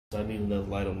I need another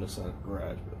light on this side of the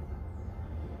garage,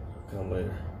 but come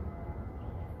later.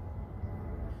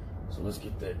 So let's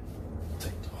get that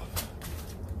taped off.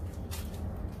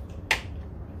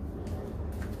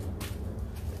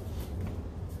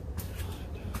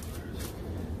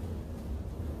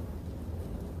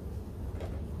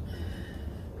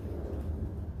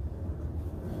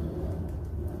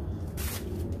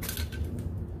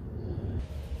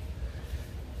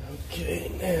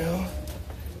 Okay, now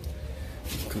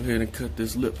go ahead and cut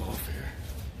this lip off here.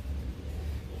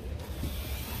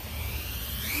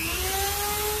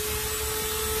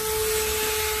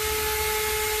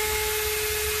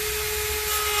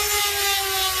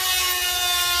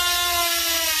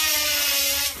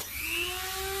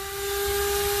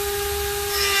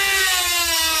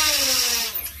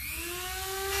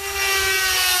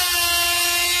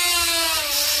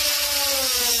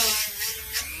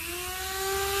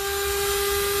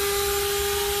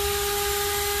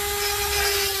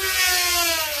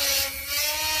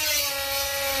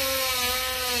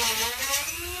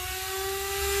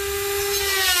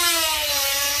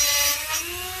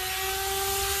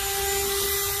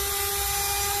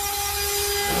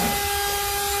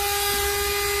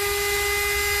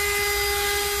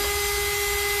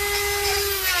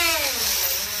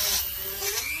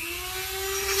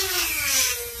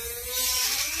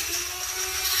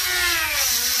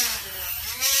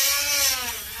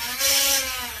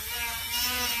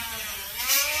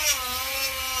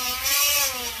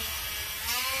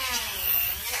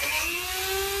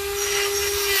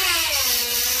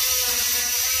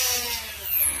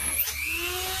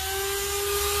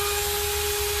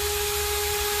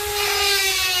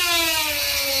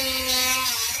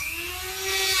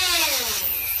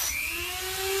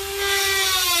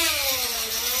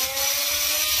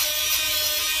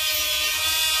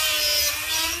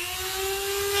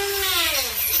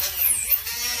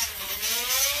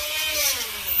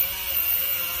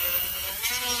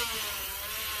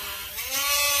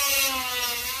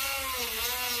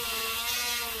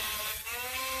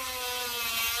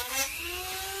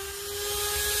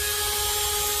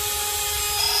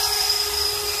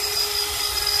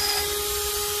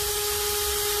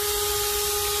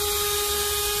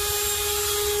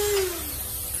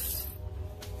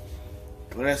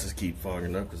 Glasses keep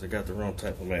fogging up because I got the wrong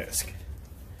type of mask.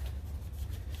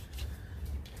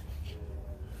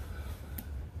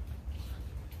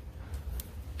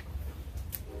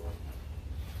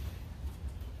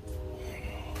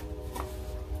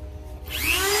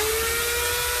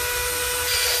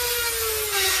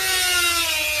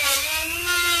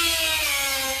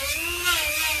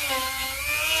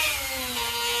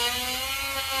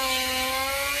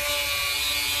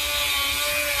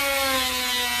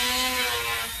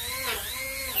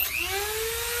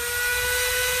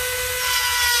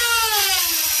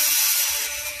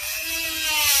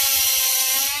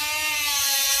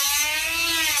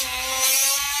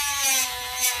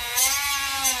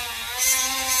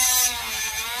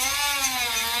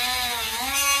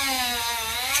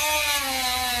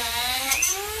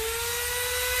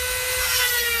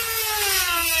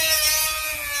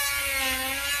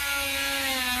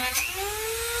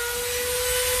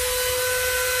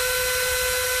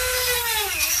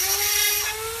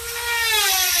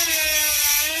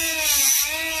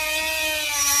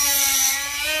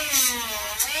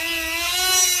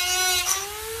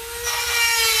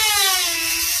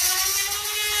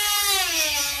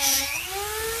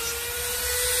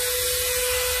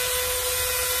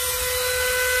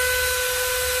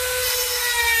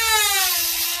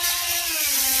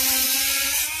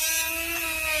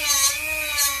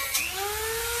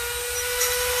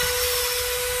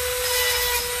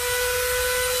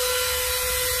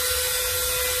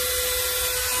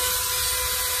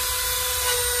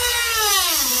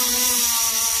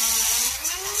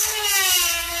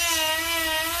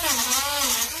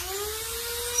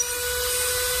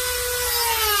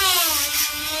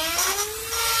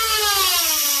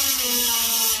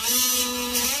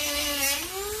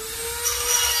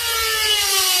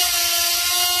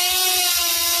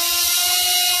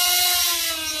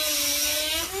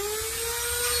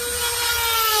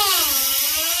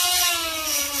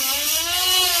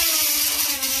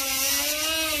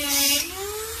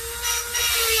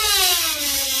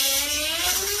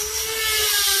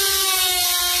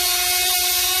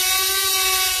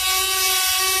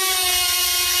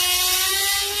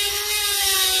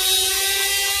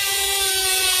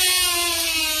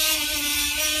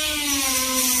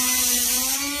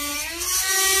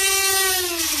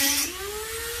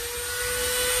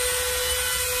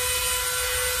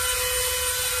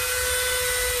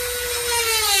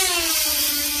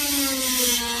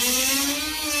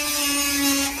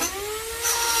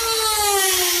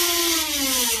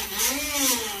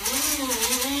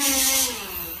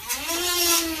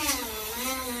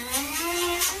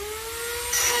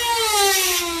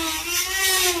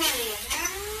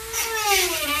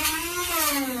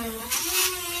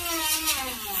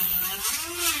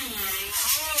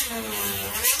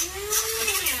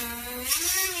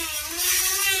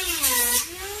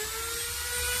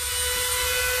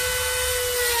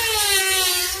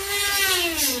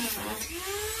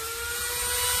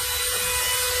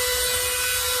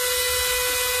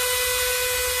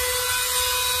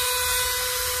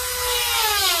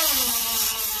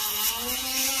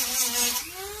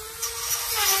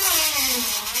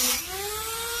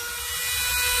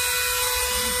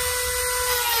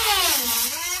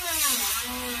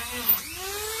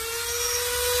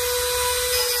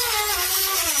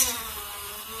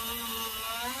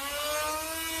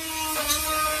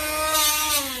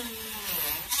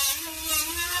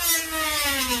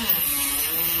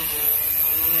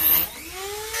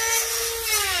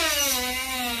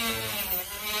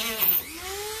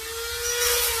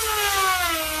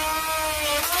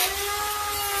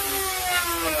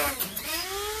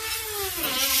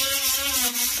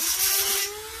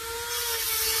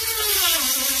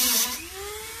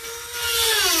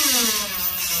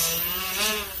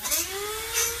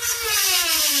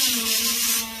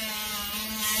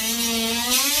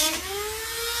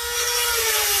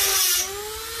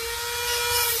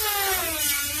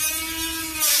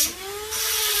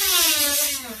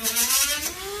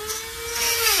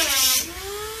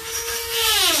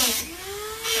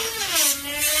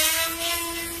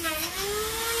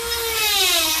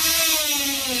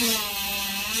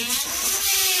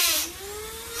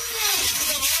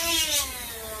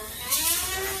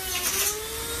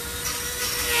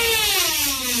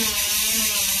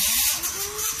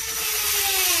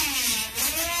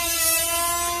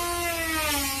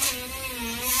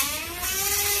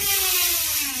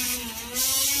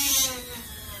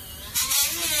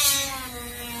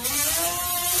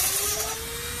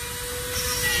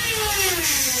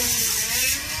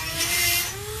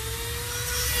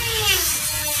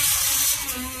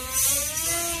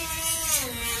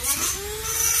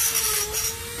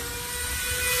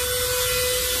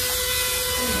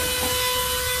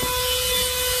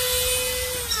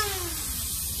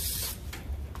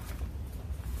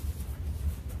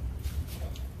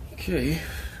 Okay.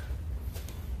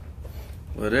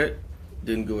 Well, that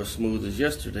didn't go as smooth as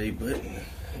yesterday, but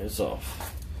it's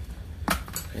off.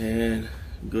 And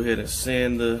go ahead and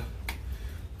sand the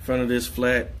front of this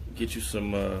flat. Get you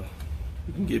some,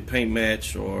 you can get paint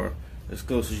match or as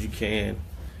close as you can.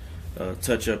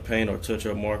 Touch up paint or touch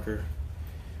up marker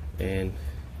and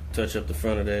touch up the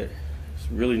front of that.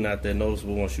 It's really not that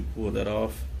noticeable once you pull that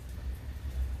off,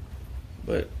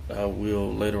 but I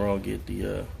will later on get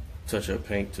the touch up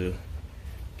paint to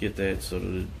get that so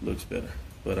that it looks better.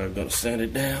 But I'm gonna sand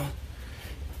it down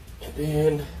and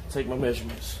then take my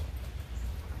measurements.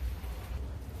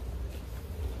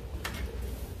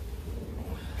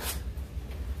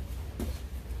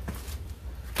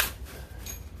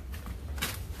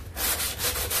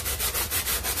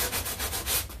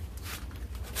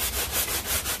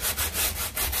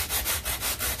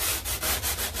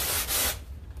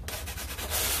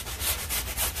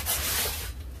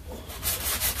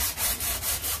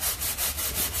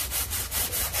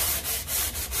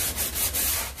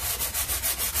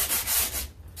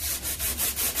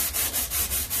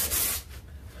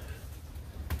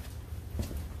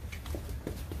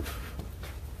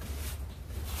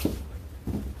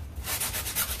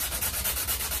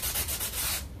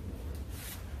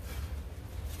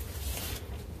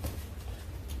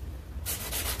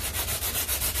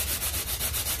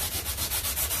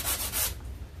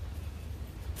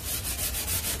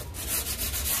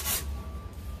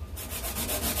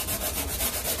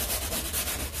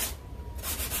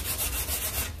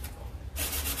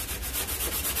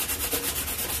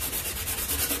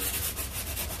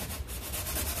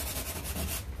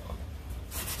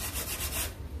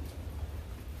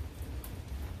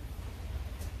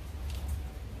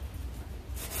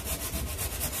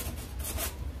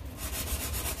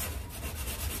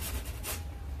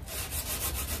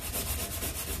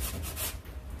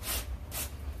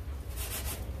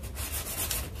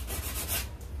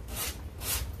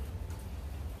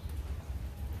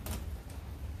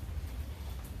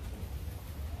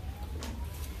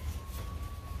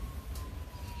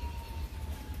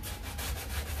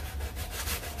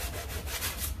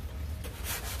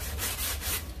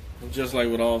 Just like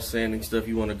with all sanding stuff,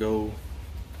 you want to go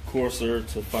coarser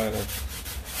to finer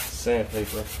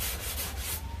sandpaper.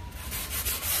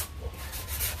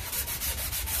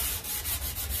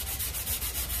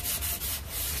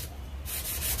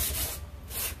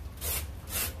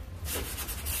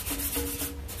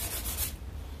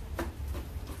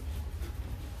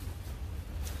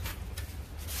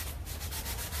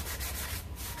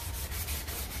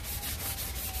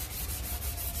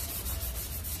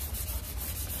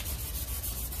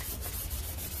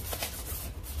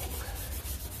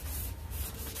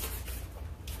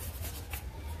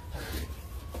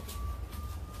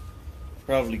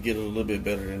 Probably get a little bit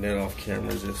better than that off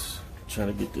camera, just trying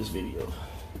to get this video.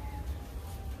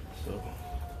 So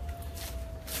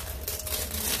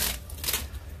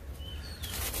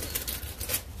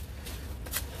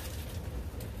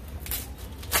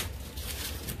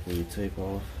pull your tape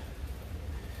off.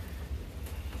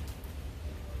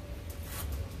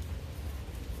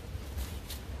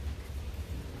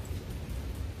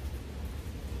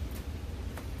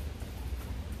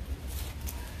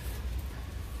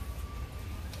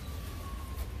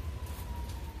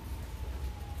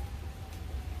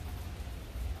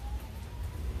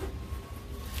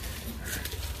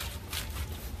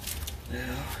 Now,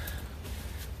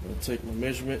 I'm going to take my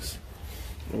measurements.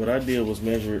 And what I did was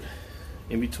measure it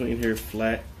in between here,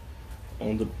 flat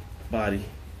on the body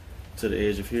to the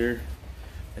edge of here.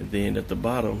 And then at the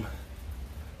bottom,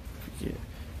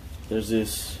 there's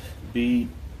this bead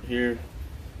here.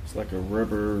 It's like a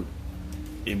rubber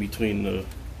in between the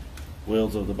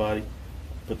welds of the body.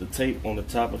 Put the tape on the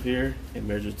top of here and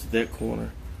measure to that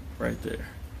corner right there.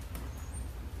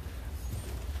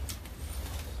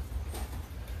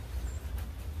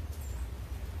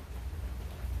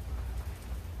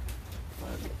 5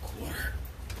 1/4.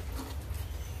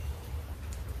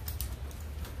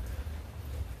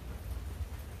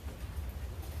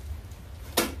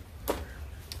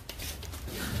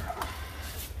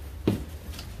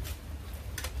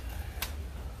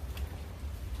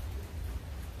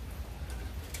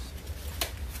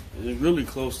 It's really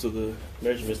close to the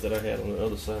measurements that I had on the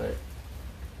other side.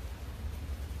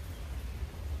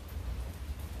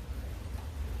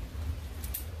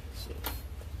 So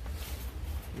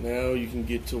now you can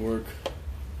get to work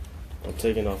on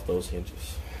taking off those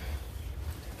hinges.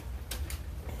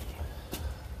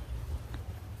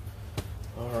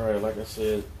 Alright, like I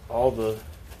said, all the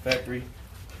factory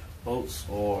bolts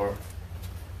are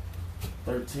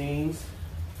 13s.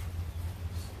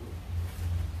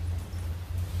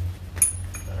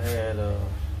 had a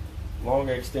long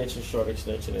extension, short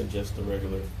extension, and just the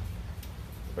regular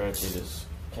ratchet is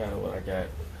kind of what I got.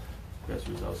 Best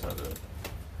results out of it.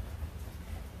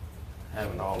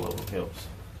 Having all of them helps.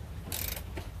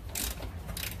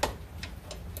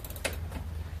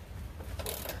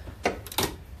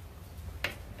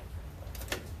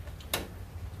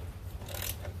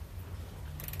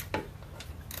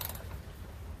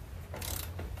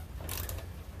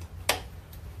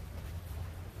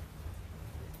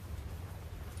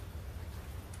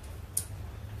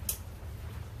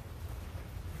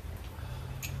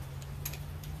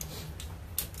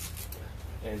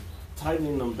 And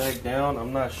tightening them back down,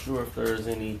 I'm not sure if there's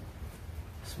any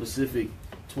specific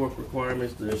torque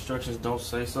requirements. The instructions don't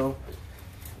say so.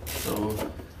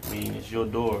 So, I mean, it's your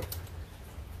door.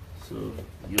 So,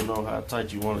 you'll know how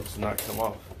tight you want it to not come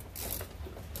off.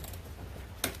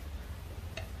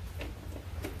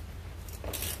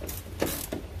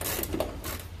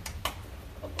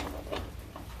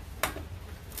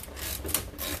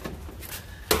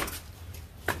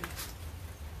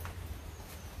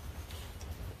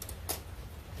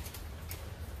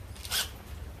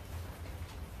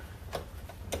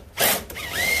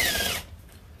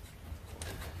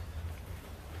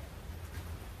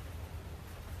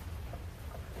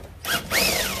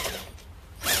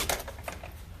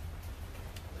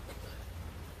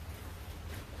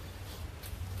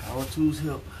 Power tools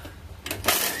help.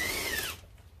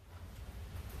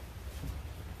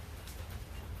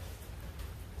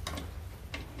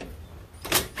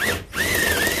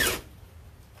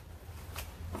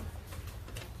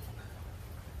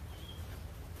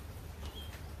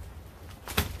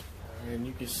 And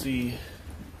you can see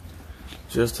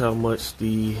just how much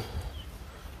the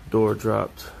door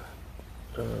dropped.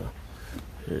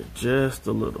 Here, just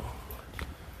a little.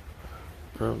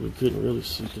 Probably couldn't really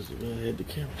see because I had the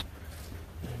camera.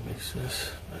 That makes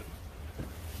sense.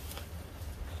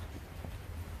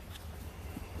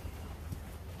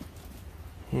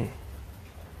 Okay.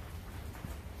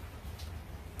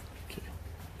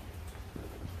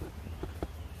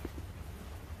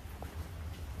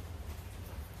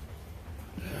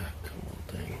 Come on,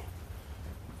 thing.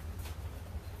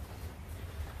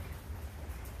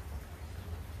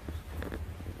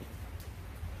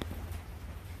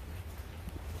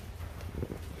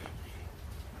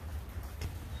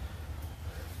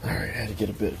 Alright, I had to get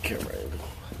a bit of camera angle.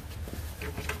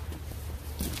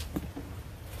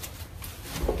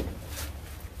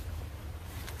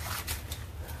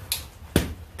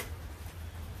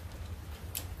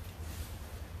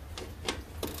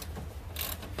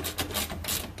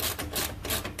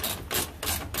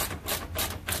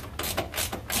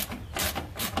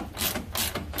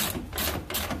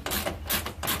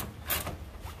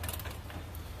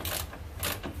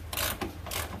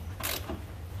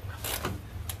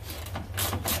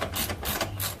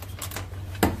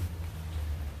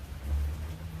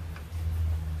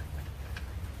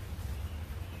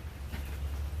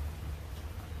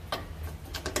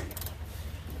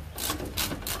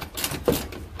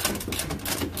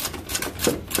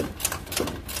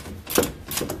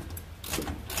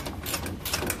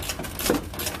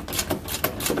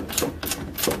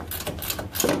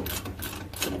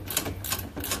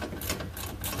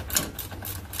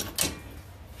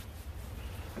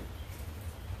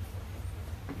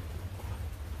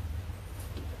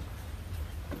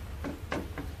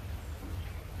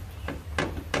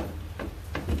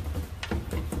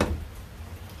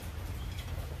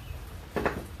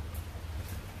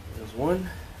 One.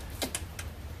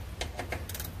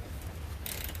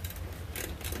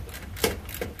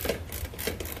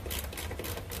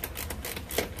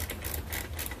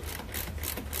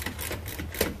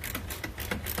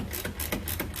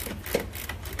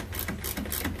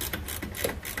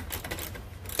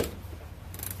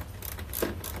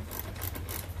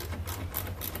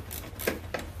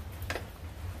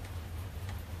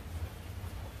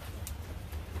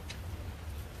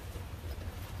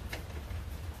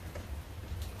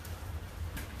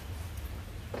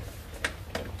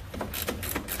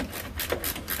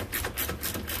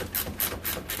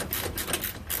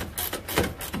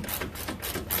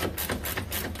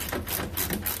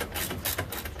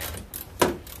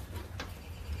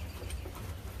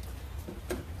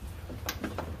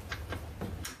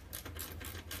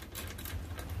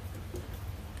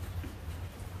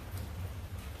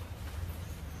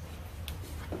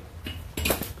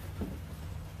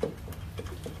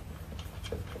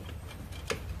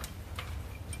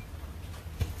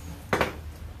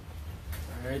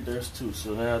 Alright, there's two.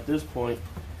 So now at this point,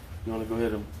 you want to go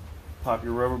ahead and pop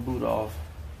your rubber boot off,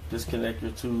 disconnect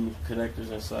your two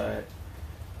connectors inside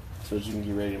so that you can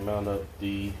get ready to mount up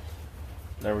the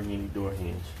never get any door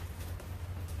hinge.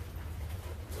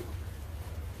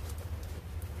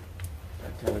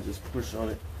 I kind of just push on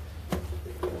it.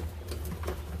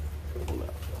 Pull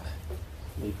out.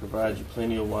 They provide you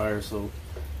plenty of wire, so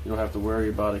you don't have to worry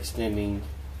about extending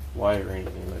wire or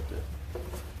anything like that.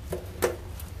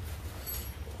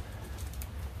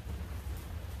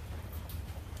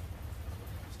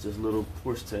 It's just little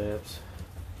push tabs.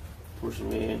 Push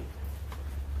them in,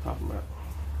 pop them out.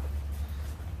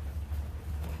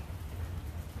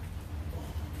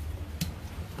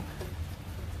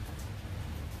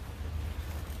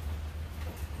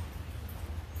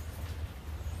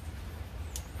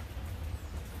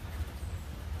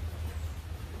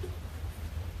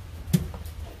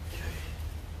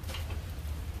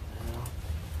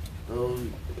 Those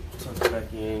tuck it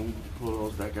back in. You can pull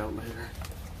those back out later.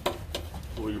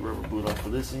 Pull your rubber boot off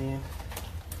of this end.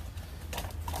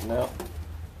 Now,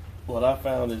 what I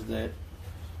found is that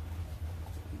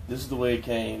this is the way it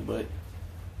came, but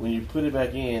when you put it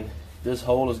back in, this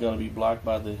hole is going to be blocked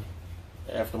by the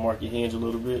aftermarket hinge a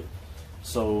little bit.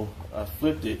 So I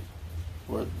flipped it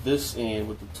where this end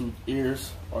with the two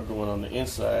ears are going on the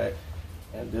inside,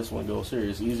 and this one goes here.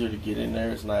 It's easier to get in there.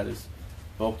 It's not as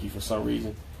bulky for some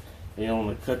reason. And you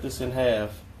want to cut this in half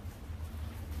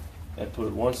and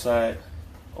put one side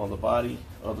on the body,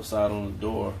 other side on the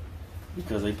door,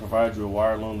 because they provide you a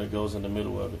wire loom that goes in the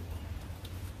middle of it.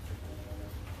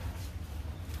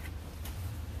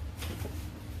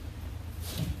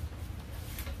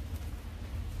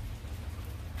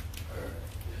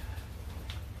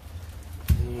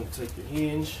 Then you take the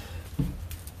hinge.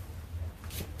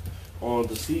 On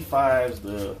the C5s,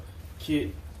 the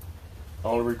kit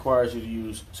only requires you to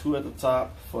use 2 at the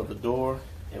top for the door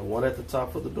and 1 at the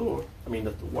top for the door. I mean,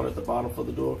 1 at the bottom for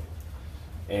the door,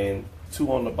 and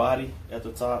 2 on the body at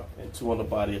the top and 2 on the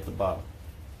body at the bottom.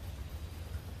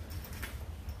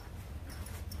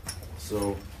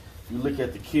 So if you look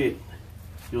at the kit,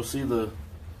 you'll see the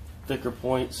thicker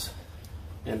points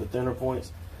and the thinner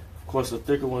points. Of course, the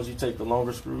thicker ones you take the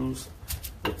longer screws,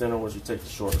 the thinner ones you take the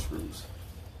shorter screws.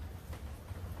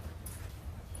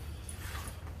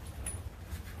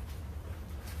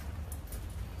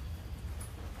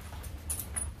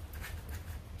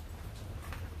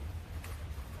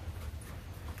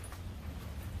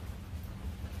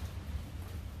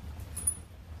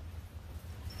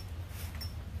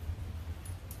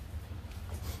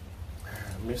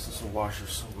 Missing some washers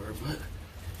somewhere, but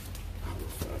I will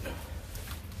find out.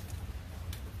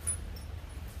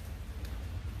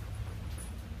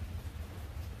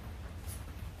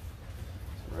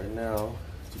 So right now,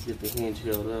 to get the hinge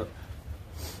held up,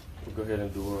 we'll go ahead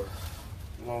and do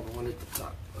a longer one at the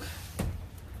top.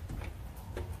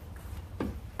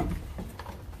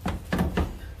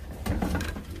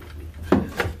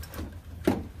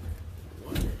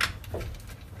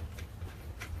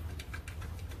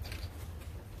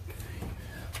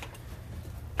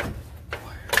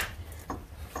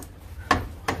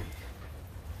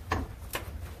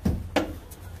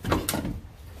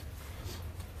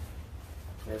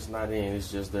 It's not in,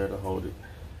 it's just there to hold it.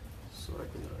 So I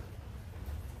can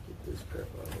get this crap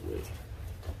out of the way.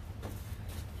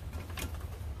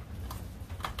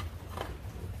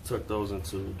 Tuck those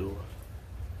into the door.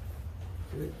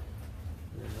 Okay.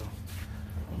 Now,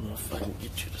 I don't know if I can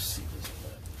get you to see this or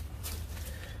not.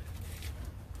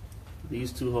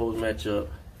 These 2 holes match up.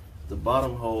 The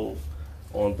bottom hole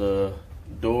on the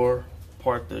door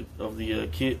part of the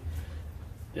kit,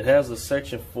 it has a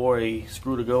section for a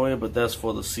screw to go in, but that's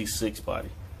for the C6 body,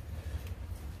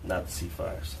 not the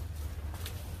C5s.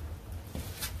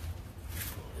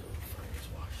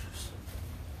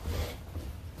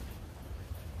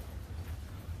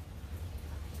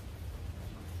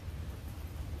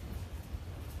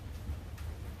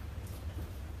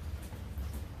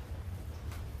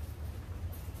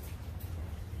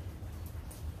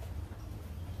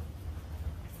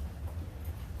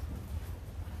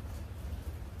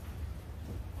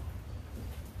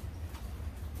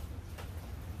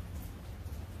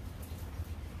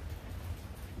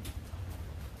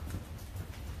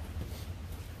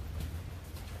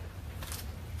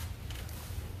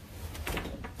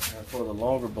 For the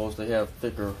longer bolts, they have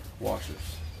thicker washers.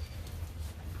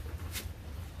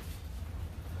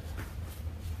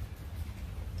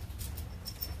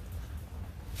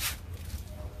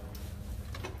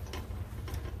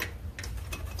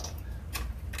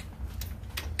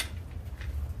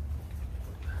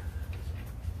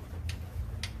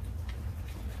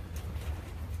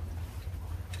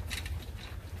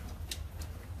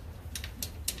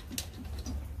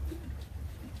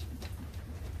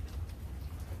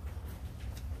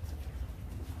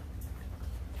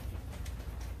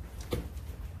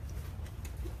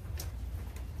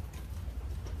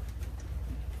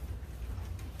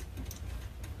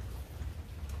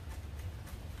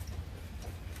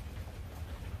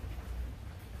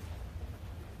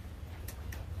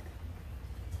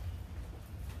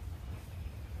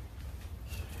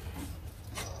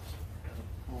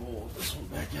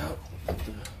 back out with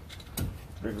the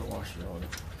bigger washer on it.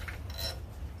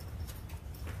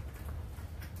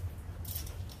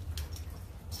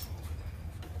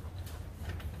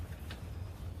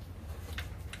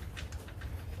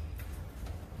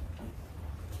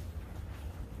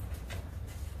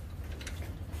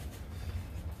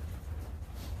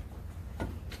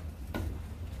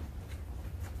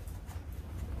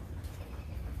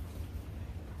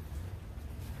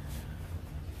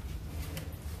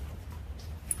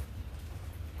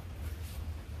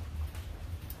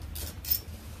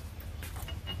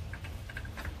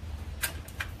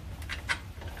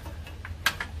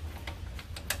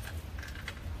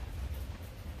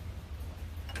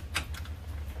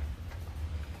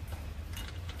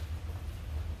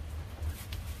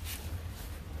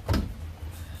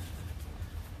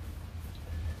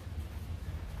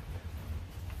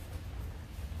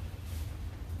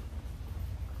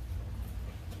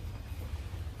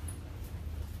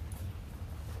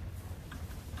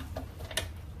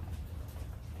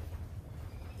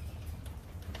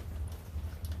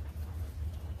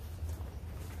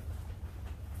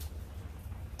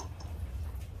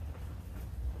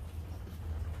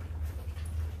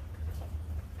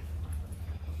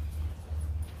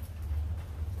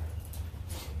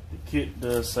 Kit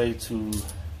does say to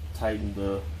tighten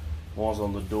the ones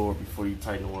on the door before you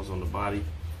tighten the ones on the body.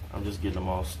 I'm just getting them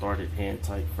all started hand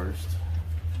tight first.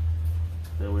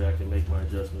 That way I can make my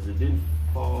adjustments. It didn't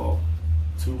fall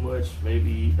too much,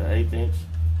 maybe an 1/8 inch,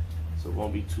 so it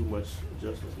won't be too much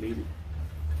adjustments needed.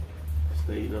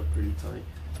 Stayed up pretty tight.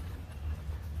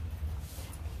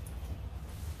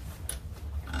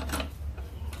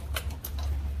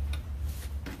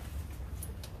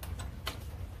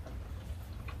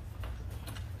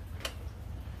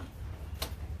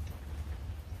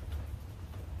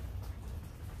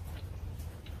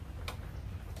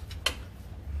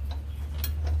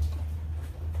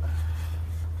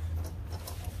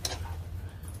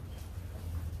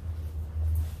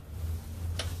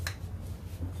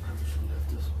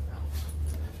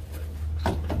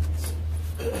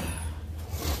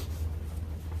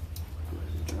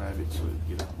 So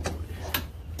get out of the way.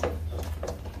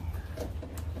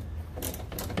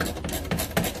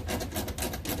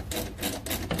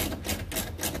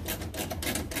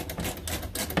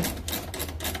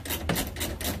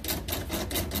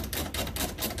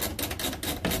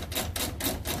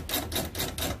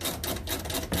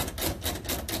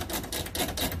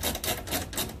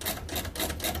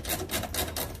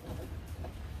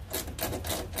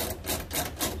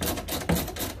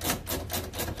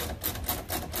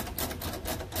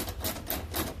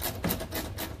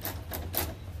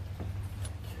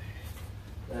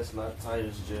 That's not tight,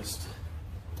 it's just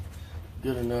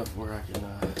good enough where I can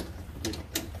get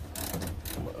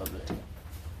my other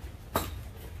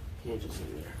hinges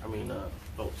in there. I mean,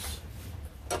 bolts.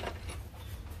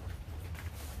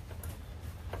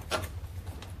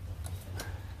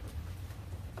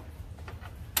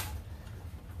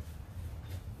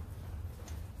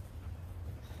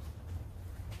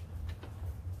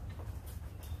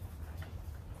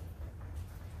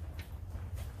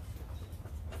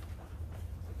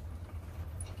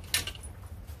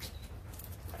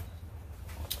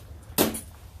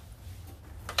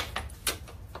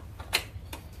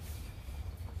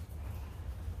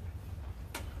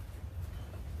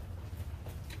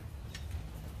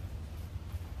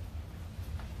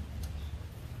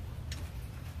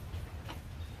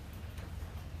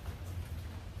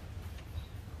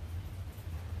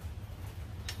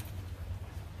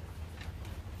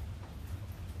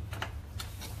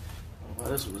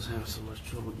 This one was having so much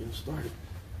trouble getting started.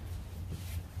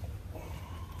 I'll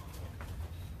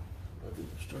be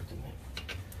obstructing it.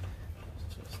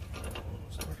 Let's just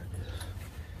start, I guess.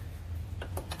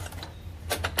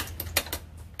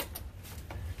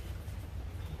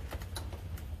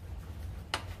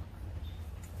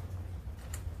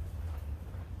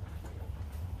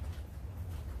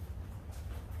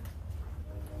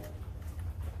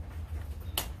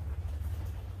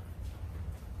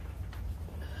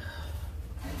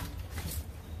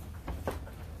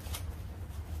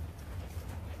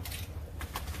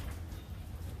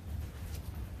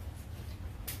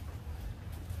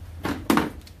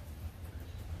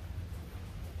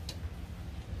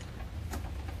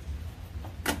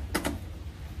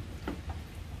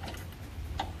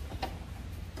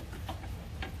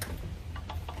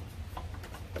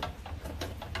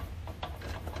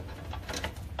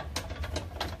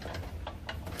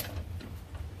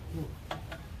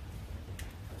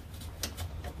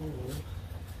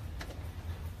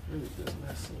 Really does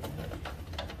not seem right.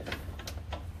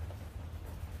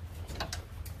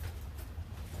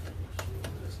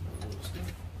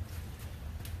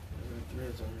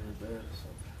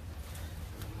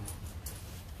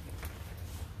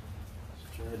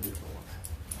 different one.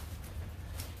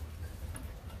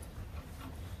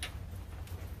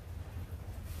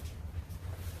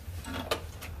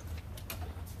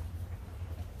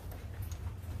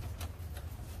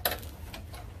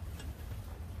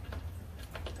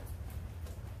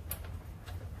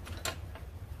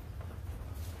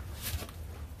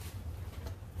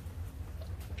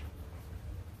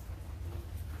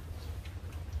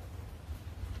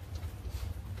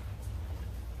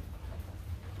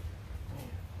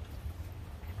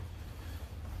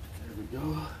 There we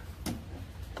go.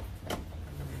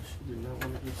 She did not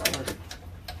want to get started.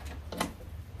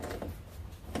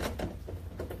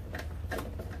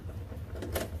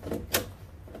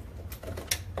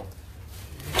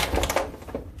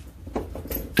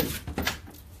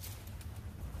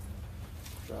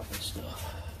 Dropping stuff.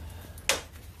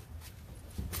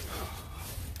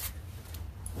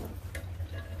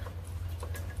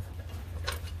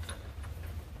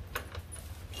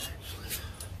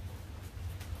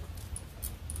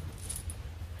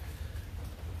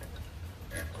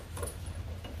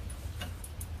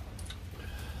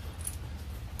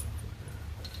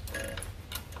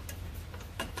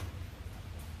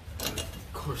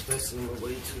 Of course, that's in the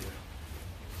way too.